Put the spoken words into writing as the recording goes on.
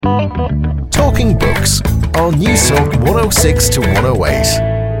Talking Books on News Talk 106 to 108.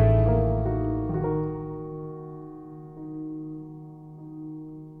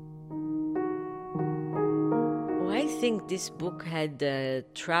 I think this book had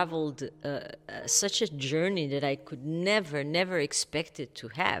traveled such a journey that I could never expect it to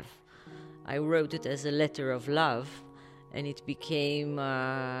have. I wrote it as a letter of love, and it became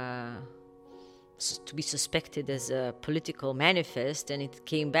to be suspected as a political manifest, and it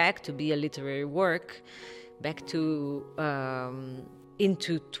came back to be a literary work, back to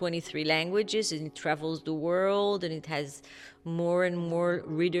into 23 languages, and it travels the world, and it has more and more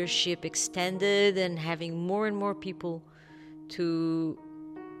readership extended, and having more and more people to...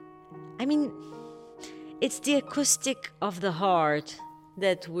 I mean, it's the acoustic of the heart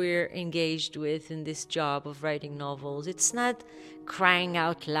that we're engaged with in this job of writing novels. It's not crying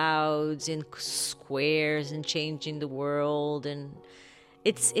out loud in squares and changing the world, and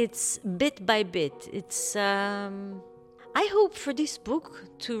it's bit by bit. It's I hope for this book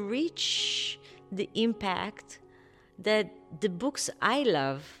to reach the impact that the books I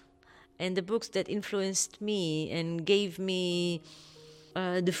love and the books that influenced me and gave me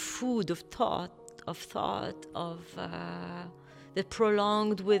the food of thought that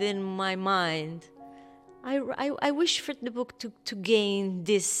prolonged within my mind. I wish for the book to gain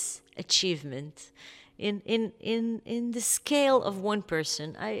this achievement in the scale of one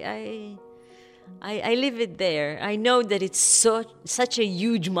person. I live it there. I know that it's such a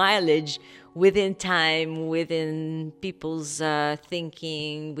huge mileage within time, within people's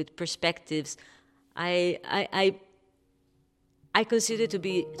thinking, with perspectives. I consider it to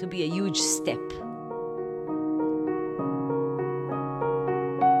be a huge step.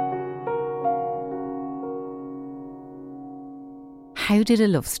 How did a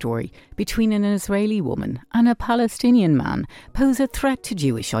love story between an Israeli woman and a Palestinian man pose a threat to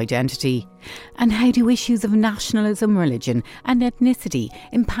Jewish identity? And how do issues of nationalism, religion and ethnicity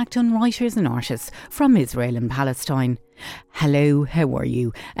impact on writers and artists from Israel and Palestine? Hello, how are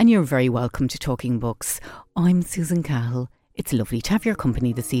you? And you're very welcome to Talking Books. I'm Susan Cahill. It's lovely to have your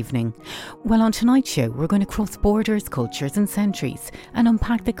company this evening. Well, on tonight's show, we're going to cross borders, cultures and centuries and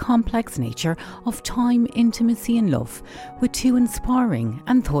unpack the complex nature of time, intimacy and love with two inspiring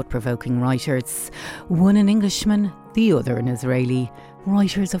and thought-provoking writers. One an Englishman, the other an Israeli.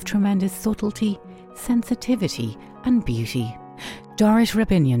 Writers of tremendous subtlety, sensitivity and beauty. Dorit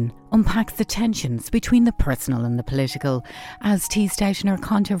Rabinian unpacks the tensions between the personal and the political, as teased out in her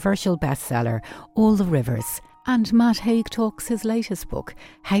controversial bestseller, All the Rivers. And Matt Haig talks his latest book,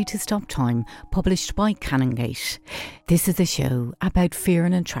 How to Stop Time, published by Canongate. This is a show about fear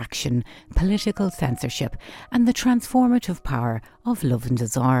and attraction, political censorship, and the transformative power of love and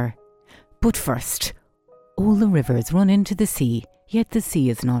desire. But first, all the rivers run into the sea, yet the sea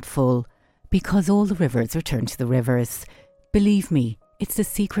is not full, because all the rivers return to the rivers. Believe me, it's the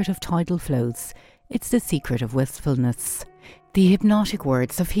secret of tidal flows. It's the secret of wistfulness. The hypnotic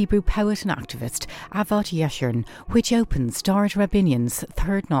words of Hebrew poet and activist Avat Yeshurun, which opens Dorit Rabinian's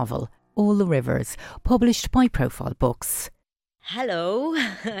third novel, All the Rivers, published by Profile Books. Hello,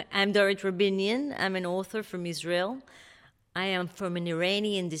 I'm Dorit Rabinian. I'm an author from Israel. I am from an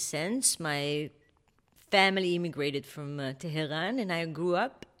Iranian descent. My family immigrated from Tehran, and I grew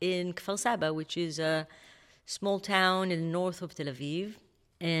up in Kfar Saba, which is a small town in the north of Tel Aviv.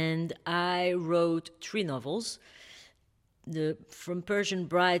 And I wrote 3 novels. From Persian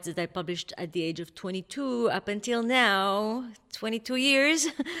Brides that I published at the age of 22 up until now, 22 years.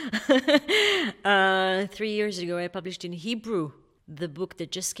 3 years ago, I published in Hebrew the book that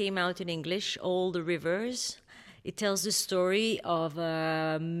just came out in English, All the Rivers. It tells the story of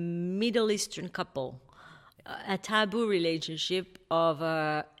a Middle Eastern couple, a taboo relationship of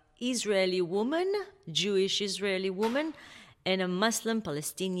an Israeli woman, Jewish Israeli woman, and a Muslim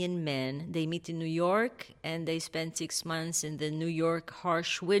Palestinian man. They meet in New York, and they spend 6 months in the New York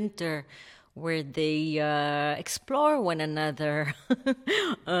harsh winter, where they explore one another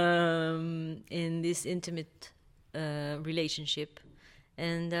in this intimate relationship.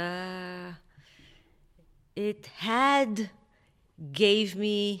 And it gave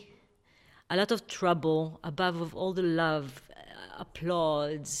me a lot of trouble, above all the love,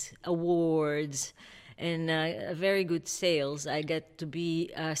 applause, awards, and very good sales. I get to be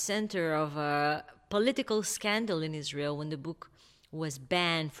a center of a political scandal in Israel when the book was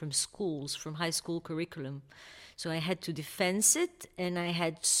banned from schools, from high school curriculum. So I had to defend it, and I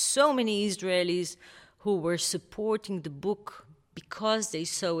had so many Israelis who were supporting the book because they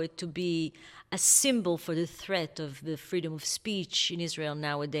saw it to be a symbol for the threat of the freedom of speech in Israel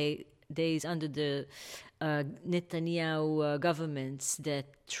nowadays under the Netanyahu governments that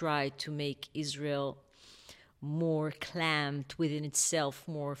try to make Israel more clamped within itself,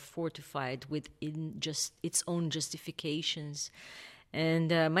 more fortified within just its own justifications. And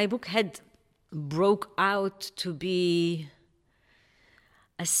my book had broke out to be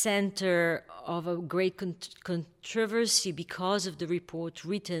a center of a great controversy because of the report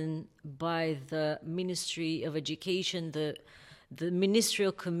written by the Ministry of Education, the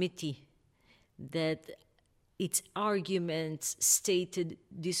ministerial committee, that its arguments stated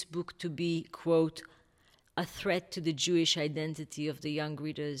this book to be, quote, a threat to the Jewish identity of the young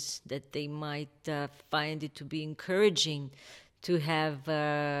readers, that they might find it to be encouraging to have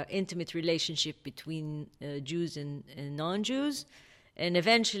intimate relationship between Jews and non-Jews, and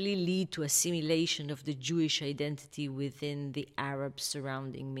eventually lead to assimilation of the Jewish identity within the Arab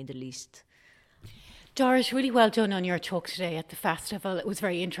surrounding Middle East. Doris, really well done on your talk today at the festival. It was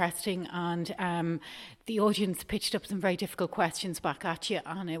very interesting, and the audience pitched up some very difficult questions back at you,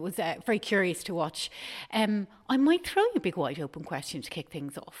 and it was very curious to watch. I might throw you a big wide open question to kick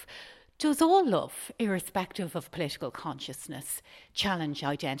things off. Does all love, irrespective of political consciousness, challenge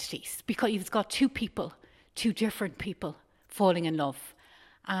identities? Because you've got two different people falling in love,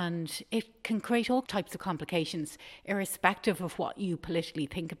 and it can create all types of complications irrespective of what you politically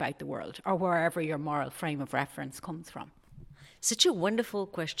think about the world or wherever your moral frame of reference comes from. Such a wonderful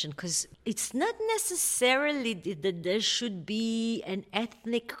question, because it's not necessarily that there should be an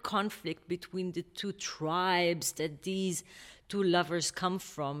ethnic conflict between the two tribes that these two lovers come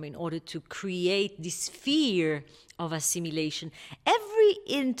from in order to create this fear of assimilation. Every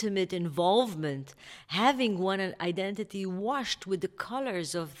intimate involvement, having one identity washed with the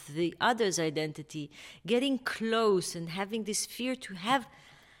colors of the other's identity, getting close and having this fear to have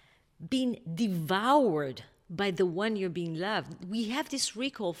been devoured by the one you're being loved. We have this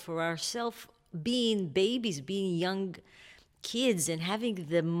recall for ourselves being babies, being young kids, and having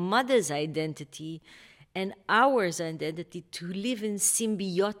the mother's identity and ours identity to live in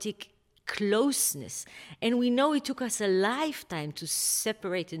symbiotic closeness. And we know it took us a lifetime to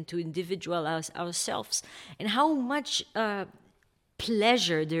separate into individual ourselves, and how much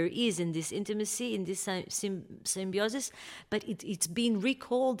pleasure there is in this intimacy, in this symbiosis, but it's been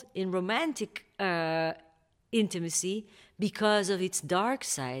recalled in romantic intimacy because of its dark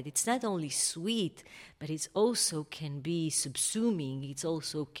side. It's not only sweet, but it also can be subsuming. It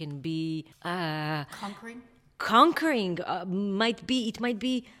also can be conquering. It might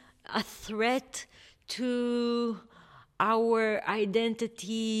be a threat to our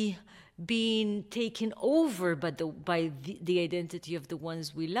identity being taken over by the identity of the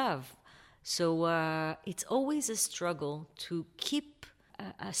ones we love. So it's always a struggle to keep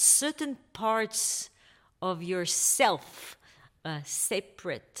certain parts of yourself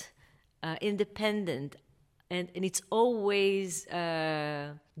separate, independent, and it's always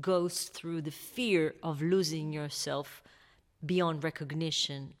goes through the fear of losing yourself beyond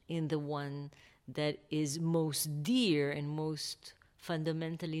recognition in the one that is most dear and most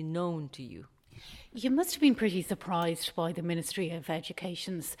fundamentally known to you. You must have been pretty surprised by the Ministry of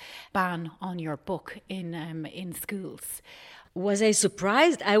Education's ban on your book in schools. Was I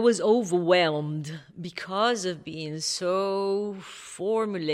surprised? I was overwhelmed because of being so formulated